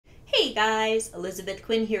Hey guys, Elizabeth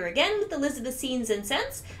Quinn here again with Elizabeth Scenes and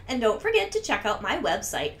Scents, and don't forget to check out my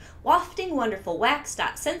website,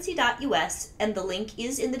 waftingwonderfulwax.scentsy.us, and the link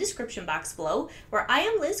is in the description box below, where I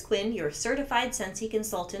am Liz Quinn, your certified Scentsy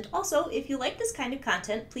consultant. Also, if you like this kind of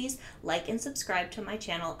content, please like and subscribe to my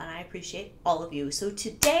channel, and I appreciate all of you. So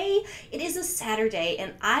today, it is a Saturday,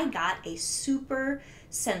 and I got a super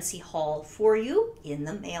Scentsy haul for you in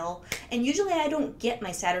the mail. And usually I don't get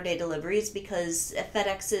my Saturday deliveries because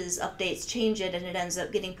FedEx's updates change it and it ends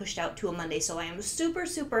up getting pushed out to a Monday. So I am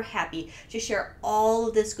super happy to share all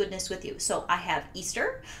of this goodness with you. So I have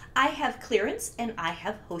Easter, I have clearance, and I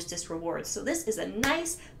have hostess rewards. So this is a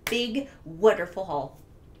nice, big, wonderful haul.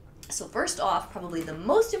 So first off, probably the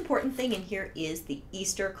most important thing in here is the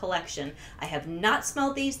Easter collection. I have not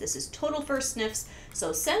smelled these. This is total first sniffs.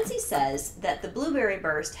 So Scentsy says that the Blueberry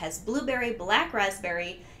Burst has blueberry, black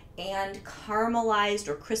raspberry, and caramelized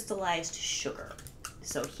or crystallized sugar.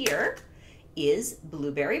 So here is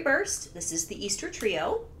Blueberry Burst. This is the Easter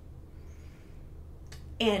trio.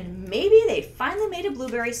 And maybe they finally made a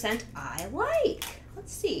blueberry scent I like.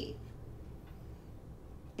 Let's see.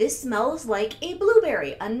 This smells like a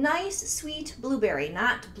blueberry, a nice, sweet blueberry,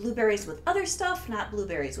 not blueberries with other stuff, not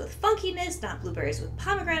blueberries with funkiness, not blueberries with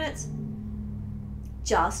pomegranates,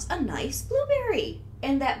 just a nice blueberry.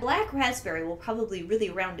 And that black raspberry will probably really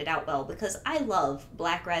round it out well because I love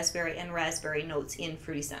black raspberry and raspberry notes in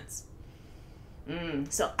fruity scents.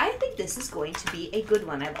 So I think this is going to be a good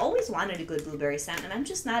one. I've always wanted a good blueberry scent, and I'm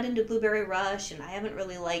just not into Blueberry Rush, and I haven't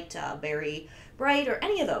really liked Berry Bright or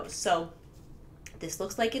any of those. So this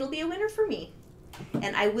looks like it'll be a winner for me.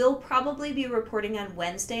 And I will probably be reporting on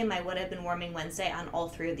Wednesday, my What I've Been Warming Wednesday, on all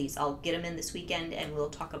three of these. I'll get them in this weekend and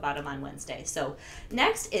we'll talk about them on Wednesday. So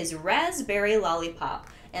next is Raspberry Lollipop.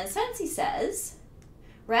 And Scentsy says,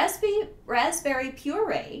 raspberry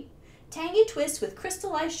puree, tangy twist with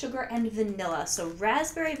crystallized sugar and vanilla. So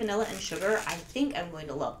raspberry, vanilla, and sugar. I think I'm going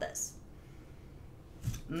to love this.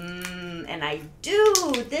 And I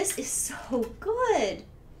do. This is so good.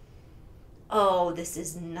 Oh, this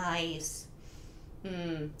is nice.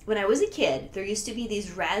 When I was a kid, there used to be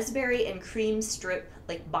these raspberry and cream strip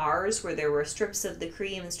like bars where there were strips of the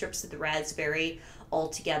cream and strips of the raspberry all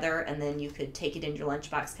together, and then you could take it in your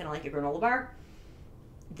lunchbox, kind of like a granola bar.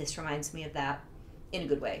 This reminds me of that in a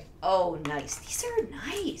good way. Oh, nice. These are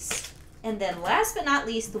nice. And then last but not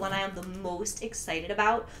least, the one I am the most excited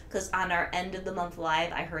about, because on our end of the month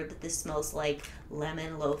live, I heard that this smells like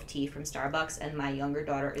lemon loaf tea from Starbucks, and my younger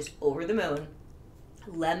daughter is over the moon.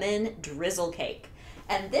 Lemon drizzle cake.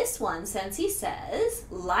 And this one, Scentsy says,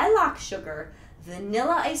 lilac sugar,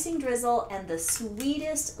 vanilla icing drizzle, and the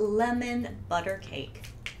sweetest lemon butter cake.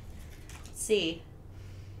 Let's see.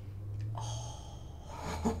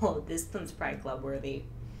 Oh, this one's Pride Club worthy.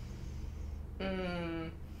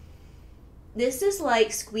 This is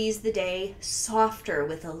like Squeeze the Day, softer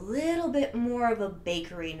with a little bit more of a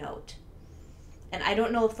bakery note. And I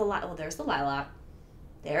don't know if the there's the lilac.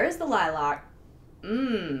 There's the lilac.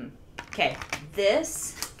 Okay,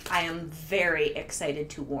 this I am very excited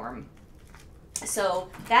to warm. So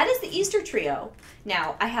that is the Easter trio.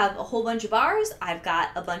 Now I have a whole bunch of bars. I've got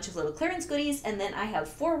a bunch of little clearance goodies, and then I have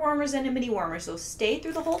 4 warmers and a mini warmer. So stay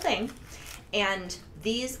through the whole thing. And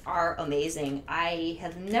these are amazing. I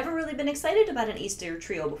have never really been excited about an Easter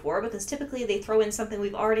trio before because typically they throw in something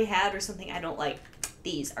we've already had or something I don't like.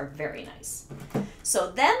 These are very nice.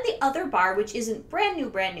 So then the other bar, which isn't brand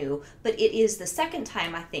new, but it is the second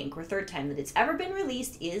time, I think, or third time that it's ever been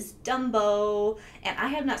released, is Dumbo. And I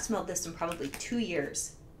have not smelled this in probably 2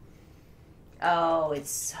 years. Oh,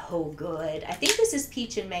 it's so good. I think this is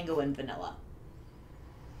peach and mango and vanilla.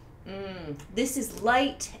 This is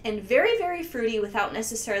light and very fruity without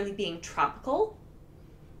necessarily being tropical,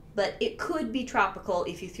 but it could be tropical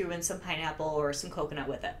if you threw in some pineapple or some coconut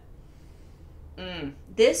with it.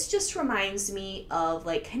 This just reminds me of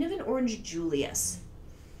like kind of an Orange Julius.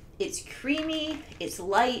 It's creamy, it's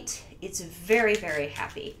light, it's very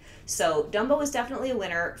happy. So Dumbo is definitely a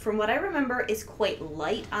winner. From what I remember, it's quite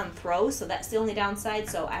light on throw, so that's the only downside.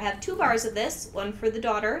 So I have 2 bars of this, one for the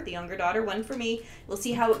daughter, the younger daughter, one for me. We'll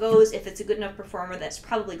see how it goes. If it's a good enough performer, that's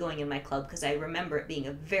probably going in my club because I remember it being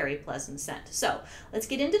a very pleasant scent. So let's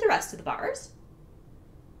get into the rest of the bars.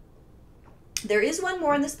 There is one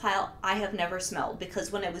more in this pile I have never smelled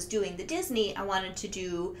because when I was doing the Disney, I wanted to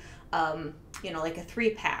do, like a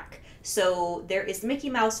 3-pack. So there is Mickey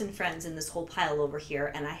Mouse and Friends in this whole pile over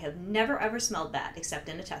here, and I have never ever smelled that except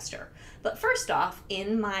in a tester. But first off,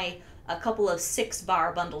 in my a couple of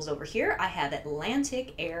 6-bar bundles over here, I have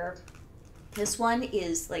Atlantic Air. This one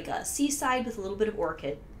is like a seaside with a little bit of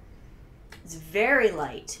orchid. It's very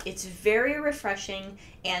light. It's very refreshing.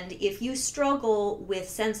 And if you struggle with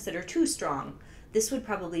scents that are too strong, this would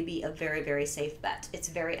probably be a very, very safe bet. It's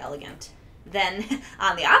very elegant. Then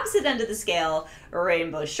on the opposite end of the scale,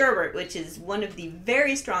 Rainbow Sherbet, which is one of the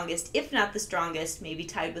very strongest, if not the strongest, maybe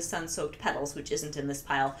tied with Sun-Soaked Petals, which isn't in this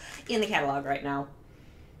pile, in the catalog right now.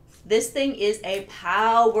 This thing is a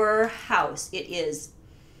powerhouse. It is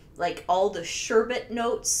like all the sherbet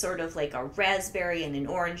notes, sort of like a raspberry and an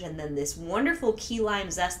orange, and then this wonderful key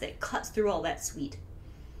lime zest that cuts through all that sweet.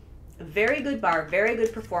 Very good bar, very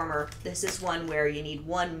good performer. This is one where you need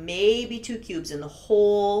 1, maybe 2 cubes in the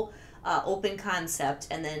whole open concept,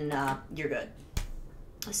 and then you're good.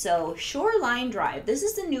 So Shoreline Drive, this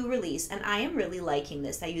is the new release, and I am really liking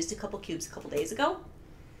this. I used a couple cubes a couple days ago,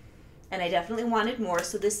 and I definitely wanted more.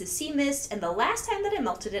 So this is Sea Mist, and the last time that I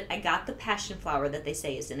melted it, I got the passion flower that they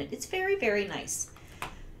say is in it. It's very, very nice.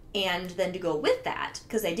 And then to go with that,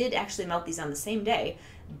 because I did actually melt these on the same day,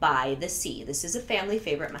 By the Sea. This is a family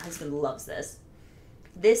favorite. My husband loves this.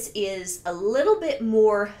 This is a little bit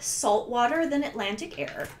more saltwater than Atlantic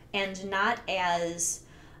Air, and not as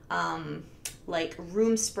like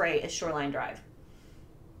room spray as Shoreline Drive.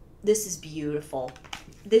 This is beautiful.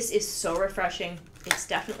 This is so refreshing. It's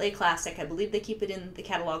definitely a classic. I believe they keep it in the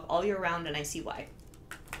catalog all year round, and I see why.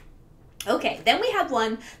 Okay, then we have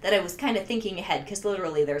one that I was kind of thinking ahead, because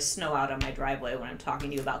literally there's snow out on my driveway when I'm talking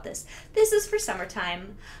to you about this. This is for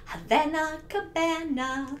summertime. Havana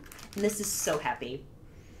Cabana. And this is so happy.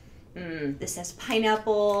 This has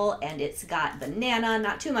pineapple, and it's got banana.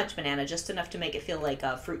 Not too much banana, just enough to make it feel like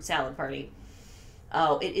a fruit salad party.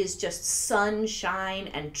 Oh, it is just sunshine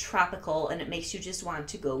and tropical, and it makes you just want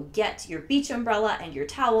to go get your beach umbrella and your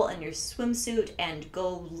towel and your swimsuit and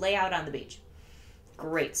go lay out on the beach.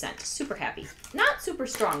 Great scent. Super happy. Not super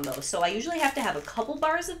strong, though, so I usually have to have a couple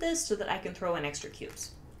bars of this so that I can throw in extra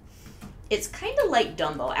cubes. It's kind of like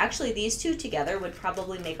Dumbo. Actually, these two together would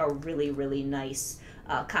probably make a really, really nice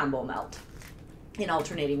combo melt in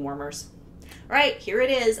alternating warmers. All right, here it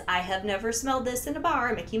is. I have never smelled this in a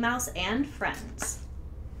bar. Mickey Mouse and Friends.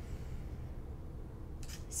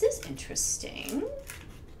 This is interesting.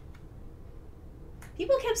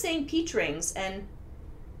 People kept saying peach rings, and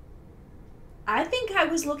I think I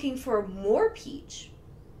was looking for more peach.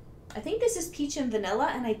 I think this is peach and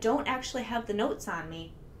vanilla, and I don't actually have the notes on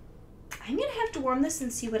me. I'm going to have to warm this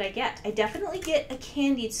and see what I get. I definitely get a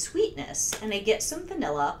candied sweetness, and I get some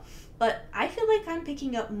vanilla, but I feel like I'm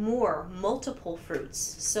picking up more multiple fruits.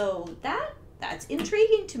 So that's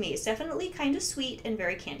intriguing to me. It's definitely kind of sweet and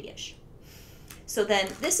very candy-ish. So then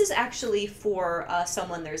this is actually for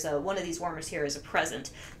someone. There's one of these warmers here as a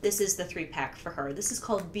present. This is the 3-pack for her. This is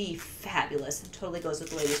called Be Fabulous. It totally goes with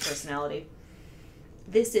the lady's personality.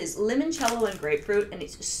 This is limoncello and grapefruit, and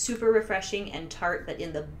it's super refreshing and tart, but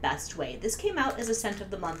in the best way. This came out as a scent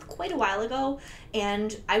of the month quite a while ago,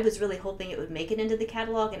 and I was really hoping it would make it into the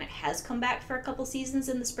catalog, and it has come back for a couple seasons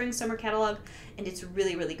in the spring-summer catalog, and it's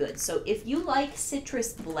really, really good. So if you like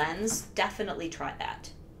citrus blends, definitely try that.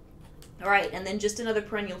 All right, and then just another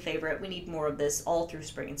perennial favorite. We need more of this all through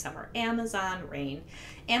spring and summer. Amazon Rain.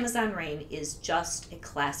 Amazon Rain is just a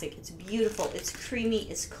classic. It's beautiful. It's creamy.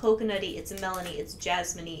 It's coconutty. It's melony. It's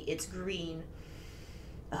jasmine-y. It's green.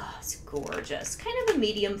 Oh, it's gorgeous. Kind of a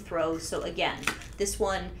medium throw. So again, this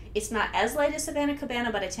one, it's not as light as Havana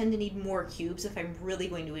Cabana, but I tend to need more cubes if I'm really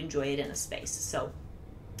going to enjoy it in a space. So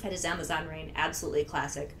that is Amazon Rain. Absolutely a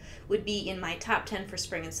classic. Would be in my top 10 for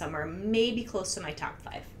spring and summer, maybe close to my top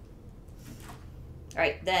 5. All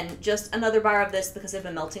right, then just another bar of this because I've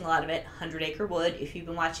been melting a lot of it. 100 Acre Wood. If you've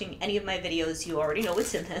been watching any of my videos, you already know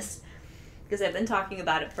what's in this because I've been talking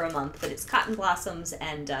about it for a month. But it's cotton blossoms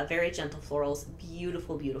and very gentle florals.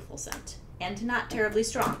 Beautiful, beautiful scent. And not terribly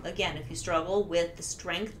strong. Again, if you struggle with the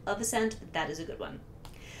strength of a scent, that is a good one.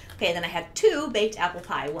 Okay, then I have 2 baked apple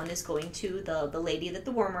pie. One is going to the lady that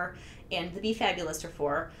the warmer and the Be Fabulous are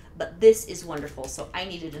for. But this is wonderful, so I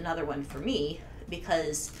needed another one for me,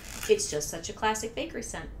 because it's just such a classic bakery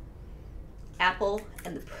scent. Apple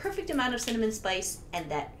and the perfect amount of cinnamon spice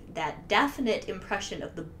and that definite impression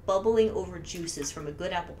of the bubbling over juices from a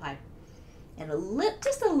good apple pie. And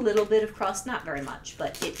just a little bit of crust, not very much,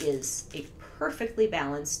 but it is a perfectly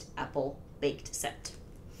balanced apple baked scent.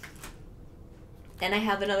 And I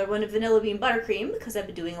have another one of vanilla bean buttercream because I've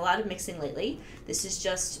been doing a lot of mixing lately. This is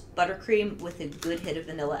just buttercream with a good hit of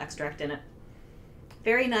vanilla extract in it.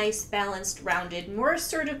 Very nice, balanced, rounded, more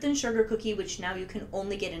assertive than sugar cookie, which now you can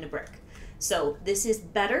only get in a brick. So this is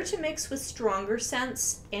better to mix with stronger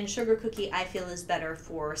scents, and sugar cookie I feel is better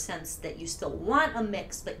for scents that you still want a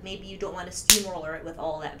mix, but maybe you don't want to steamroller it with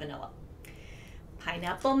all that vanilla.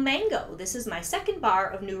 Pineapple Mango. This is my second bar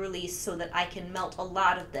of new release so that I can melt a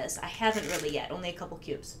lot of this. I haven't really yet, only a couple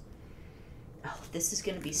cubes. Oh, this is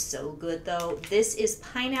going to be so good though. This is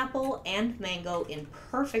pineapple and mango in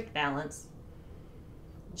perfect balance.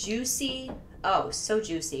 Juicy. Oh, so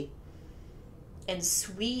juicy. And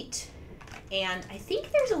sweet. And I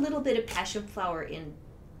think there's a little bit of passion flower in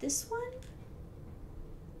this one.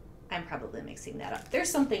 I'm probably mixing that up. There's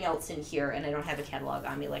something else in here, and I don't have a catalog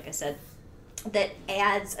on me, like I said, that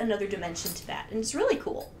adds another dimension to that, and it's really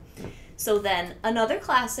cool. So then another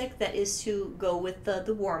classic that is to go with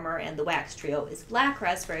the warmer and the wax trio is Black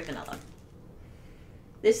Raspberry Vanilla.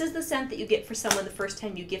 This is the scent that you get for someone the first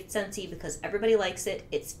time you gift Scentsy because everybody likes it.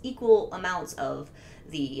 It's equal amounts of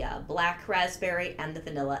the black raspberry and the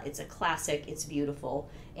vanilla. It's a classic, it's beautiful,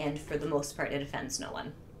 and for the most part it offends no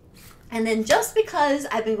one. And then just because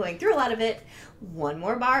I've been going through a lot of it, one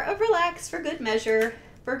more bar of Relax for good measure.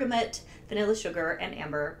 Bergamot, vanilla sugar, and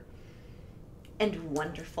amber. And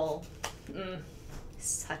wonderful.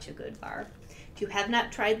 Such a good bar. If you have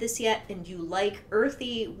not tried this yet and you like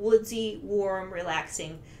earthy, woodsy, warm,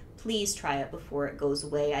 relaxing, please try it before it goes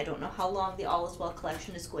away. I don't know how long the All Is Well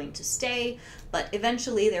collection is going to stay, but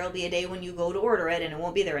eventually there will be a day when you go to order it and it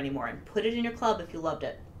won't be there anymore. And put it in your club if you loved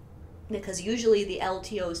it, because usually the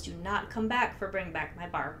LTOs do not come back for Bring Back My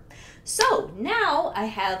Bar. So now I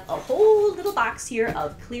have a whole little box here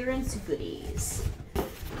of clearance goodies.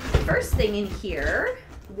 First thing in here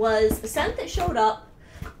was a scent that showed up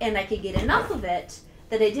and I could get enough of it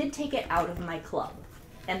that I did take it out of my club.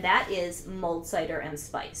 And that is mulled cider and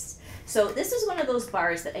spice. So this is one of those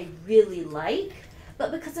bars that I really like,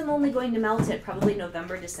 but because I'm only going to melt it probably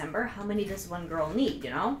November, December, how many does one girl need,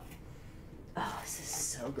 you know? Oh, this is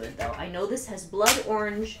so good though. I know this has blood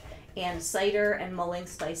orange and cider and mulling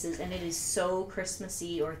spices, and it is so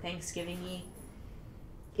Christmassy or Thanksgiving-y.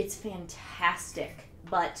 It's fantastic,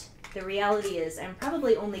 but the reality is I'm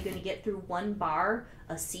probably only going to get through one bar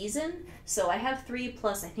a season, so I have 3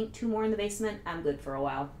 plus I think 2 more in the basement. I'm good for a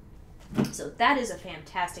while. So that is a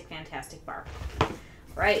fantastic, fantastic bar.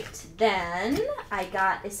 Right, then I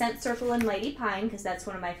got a Scent Circle and Mighty Pine because that's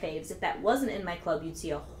one of my faves. If that wasn't in my club, you'd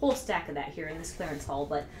see a whole stack of that here in this clearance haul,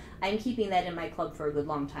 but I'm keeping that in my club for a good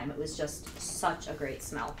long time. It was just such a great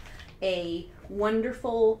smell. A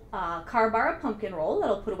wonderful Carbara pumpkin roll that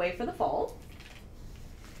I'll put away for the fall.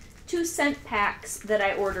 2 scent packs that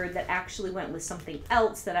I ordered that actually went with something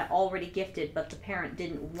else that I already gifted, but the parent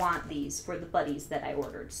didn't want these for the buddies that I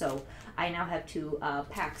ordered. So I now have 2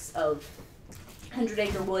 packs of 100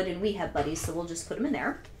 Acre Wood, and we have buddies, so we'll just put them in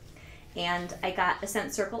there. And I got a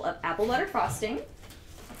Scent Circle of apple butter frosting,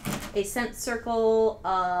 a Scent Circle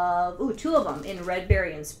of, 2 of them in red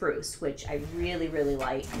berry and spruce, which I really, really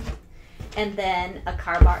like. And then a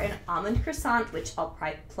Carbara and almond croissant, which I'll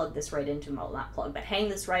probably plug this right into, well, not plug, but hang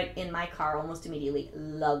this right in my car almost immediately.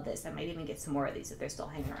 Love this. I might even get some more of these if they're still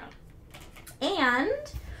hanging around.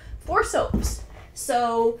 And 4 soaps.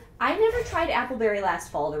 So I never tried appleberry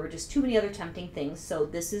last fall. There were just too many other tempting things, so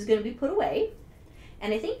this is going to be put away.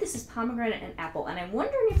 And I think this is pomegranate and apple, and I'm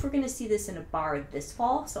wondering if we're going to see this in a bar this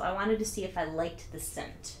fall, so I wanted to see if I liked the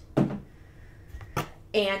scent.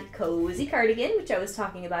 And Cozy Cardigan, which I was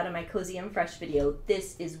talking about in my Cozy and Fresh video.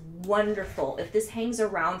 This is wonderful. If this hangs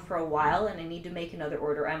around for a while and I need to make another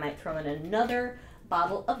order, I might throw in another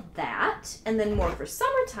bottle of that. And then more for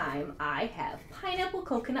summertime, I have pineapple,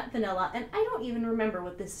 coconut, vanilla, and I don't even remember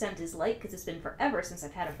what this scent is like because it's been forever since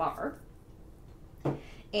I've had a bar.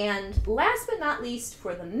 And last but not least,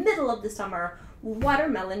 for the middle of the summer,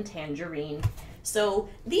 watermelon tangerine. So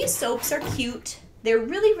these soaps are cute. They're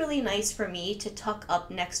really, really nice for me to tuck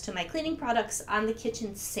up next to my cleaning products on the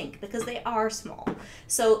kitchen sink because they are small.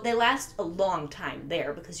 So they last a long time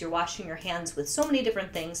there because you're washing your hands with so many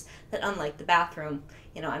different things that, unlike the bathroom,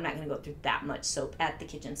 you know, I'm not going to go through that much soap at the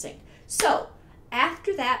kitchen sink. So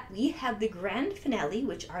after that, we have the grand finale,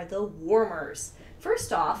 which are the warmers.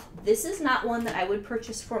 First off, this is not one that I would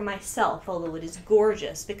purchase for myself, although it is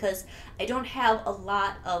gorgeous because I don't have a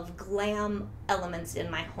lot of glam elements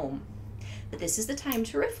in my home. But this is the time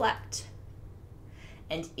to reflect,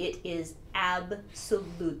 and it is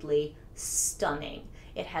absolutely stunning.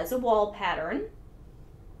 It has a wall pattern,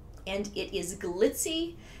 and it is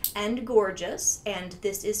glitzy and gorgeous, and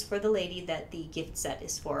this is for the lady that the gift set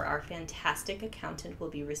is for. Our fantastic accountant will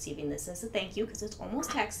be receiving this as a thank you because it's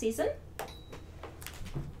almost tax season.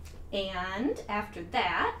 And after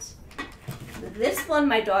that, this one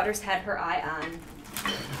my daughter's had her eye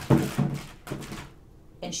on.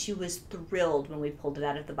 And she was thrilled when we pulled it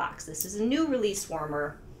out of the box. This is a new release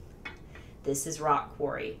warmer. This is Rock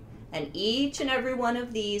Quarry. And each and every one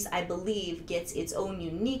of these, I believe, gets its own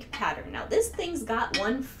unique pattern. Now this thing's got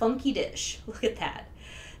one funky dish. Look at that.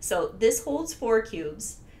 So this holds 4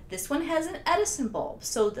 cubes. This one has an Edison bulb,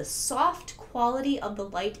 so the soft quality of the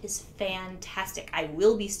light is fantastic. I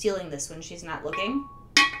will be stealing this when she's not looking.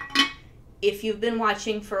 If you've been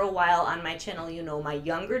watching for a while on my channel, you know my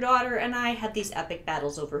younger daughter and I have these epic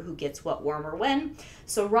battles over who gets what warmer when.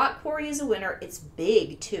 So Rock Quarry is a winner. It's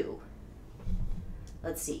big too.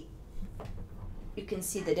 Let's see. You can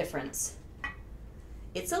see the difference.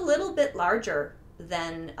 It's a little bit larger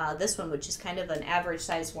than this one, which is kind of an average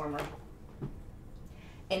size warmer.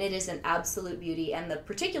 And it is an absolute beauty, and the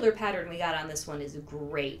particular pattern we got on this one is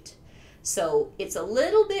great. So it's a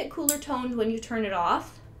little bit cooler toned when you turn it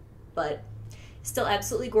off, but still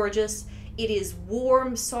absolutely gorgeous. It is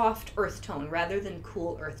warm, soft earth tone rather than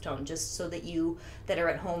cool earth tone, just so that you that are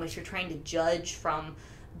at home, if you're trying to judge from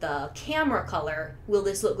the camera color, will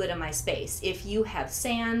this look good in my space? If you have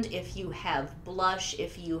sand, if you have blush,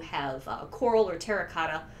 if you have coral or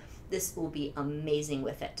terracotta, this will be amazing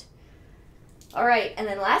with it. All right, and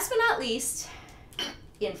then last but not least,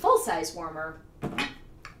 in full-size warmer,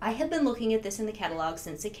 I have been looking at this in the catalog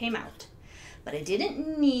since it came out, but I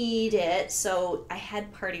didn't need it, so I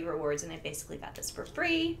had party rewards, and I basically got this for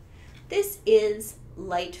free. This is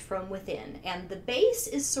Light from Within, and the base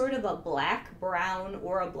is sort of a black, brown,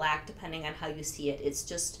 or a black, depending on how you see it. It's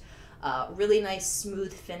just really nice,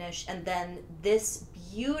 smooth finish, and then this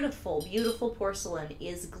beautiful, beautiful porcelain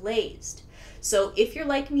is glazed. So if you're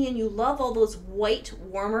like me and you love all those white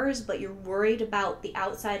warmers, but you're worried about the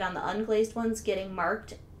outside on the unglazed ones getting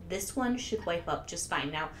marked, this one should wipe up just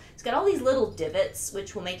fine. Now, it's got all these little divots,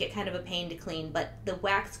 which will make it kind of a pain to clean, but the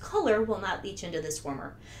wax color will not leach into this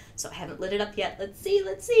warmer. So I haven't lit it up yet. Let's see,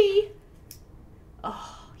 let's see.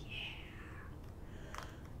 Oh, yeah.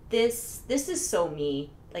 This is so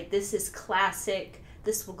me. Like, this is classic.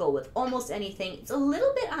 This will go with almost anything. It's a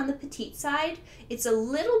little bit on the petite side. It's a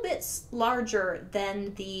little bit larger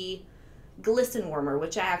than the Glisten warmer,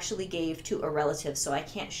 which I actually gave to a relative, so I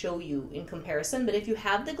can't show you in comparison. But if you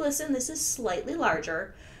have the Glisten, this is slightly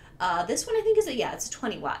larger. This one I think is it's a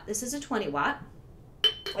 20 watt. This is a 20 watt.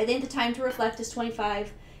 I think the time to reflect is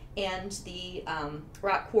 25, and the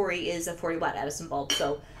Rock Quarry is a 40 watt Edison bulb.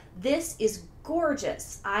 So this is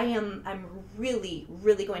gorgeous. I'm really,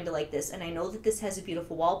 really going to like this, and I know that this has a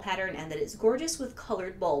beautiful wall pattern and that it's gorgeous with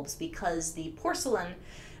colored bulbs because the porcelain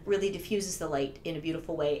really diffuses the light in a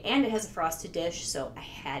beautiful way, and it has a frosted dish, so I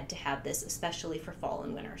had to have this, especially for fall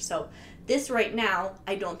and winter. So this right now,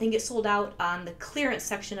 I don't think it's sold out on the clearance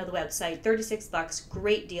section of the website. 36 bucks,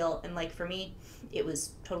 great deal, and like for me, it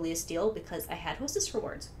was totally a steal because I had Hostess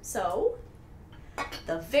rewards. So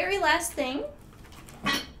the very last thing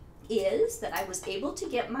is that I was able to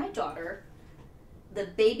get my daughter the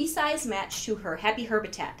baby size match to her Happy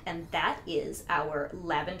Herbitat, and that is our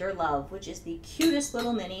Lavender Love, which is the cutest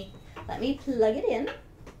little mini. Let me plug it in.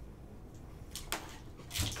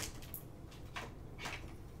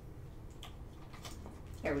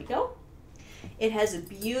 There we go. It has a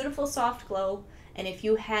beautiful soft glow, and if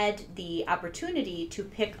you had the opportunity to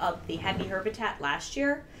pick up the Happy Herbitat last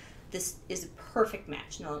year, this is a perfect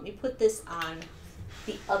match. Now let me put this on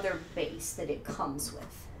the other base that it comes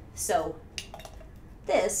with. So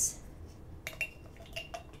this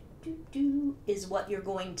is what you're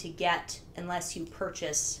going to get unless you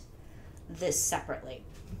purchase this separately.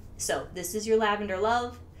 So this is your Lavender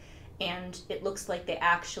Love, and it looks like they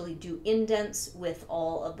actually do indents with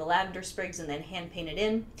all of the lavender sprigs and then hand paint it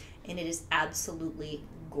in, and it is absolutely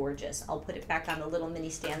gorgeous. I'll put it back on the little mini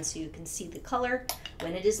stand so you can see the color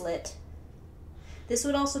when it is lit. This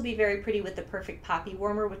would also be very pretty with the Perfect Poppy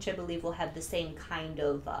Warmer, which I believe will have the same kind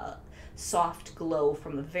of soft glow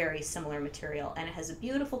from a very similar material, and it has a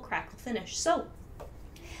beautiful crackle finish. So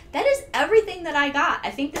that is everything that I got.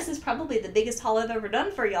 I think this is probably the biggest haul I've ever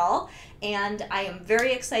done for y'all, and I am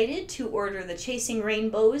very excited to order the Chasing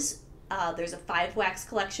Rainbows. There's a 5 wax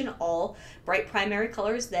collection, all bright primary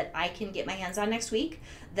colors that I can get my hands on next week,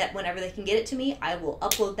 that whenever they can get it to me, I will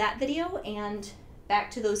upload that video. And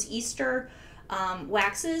back to those Easter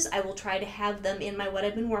waxes, I will try to have them in my What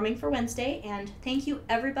I've Been Warming for Wednesday. And thank you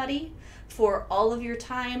everybody for all of your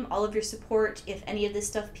time, all of your support. If any of this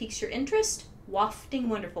stuff piques your interest,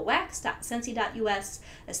 waftingwonderfulwax.scentsy.us,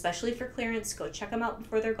 especially for clearance. Go check them out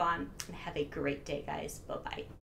before they're gone, and have a great day, guys. Bye-bye.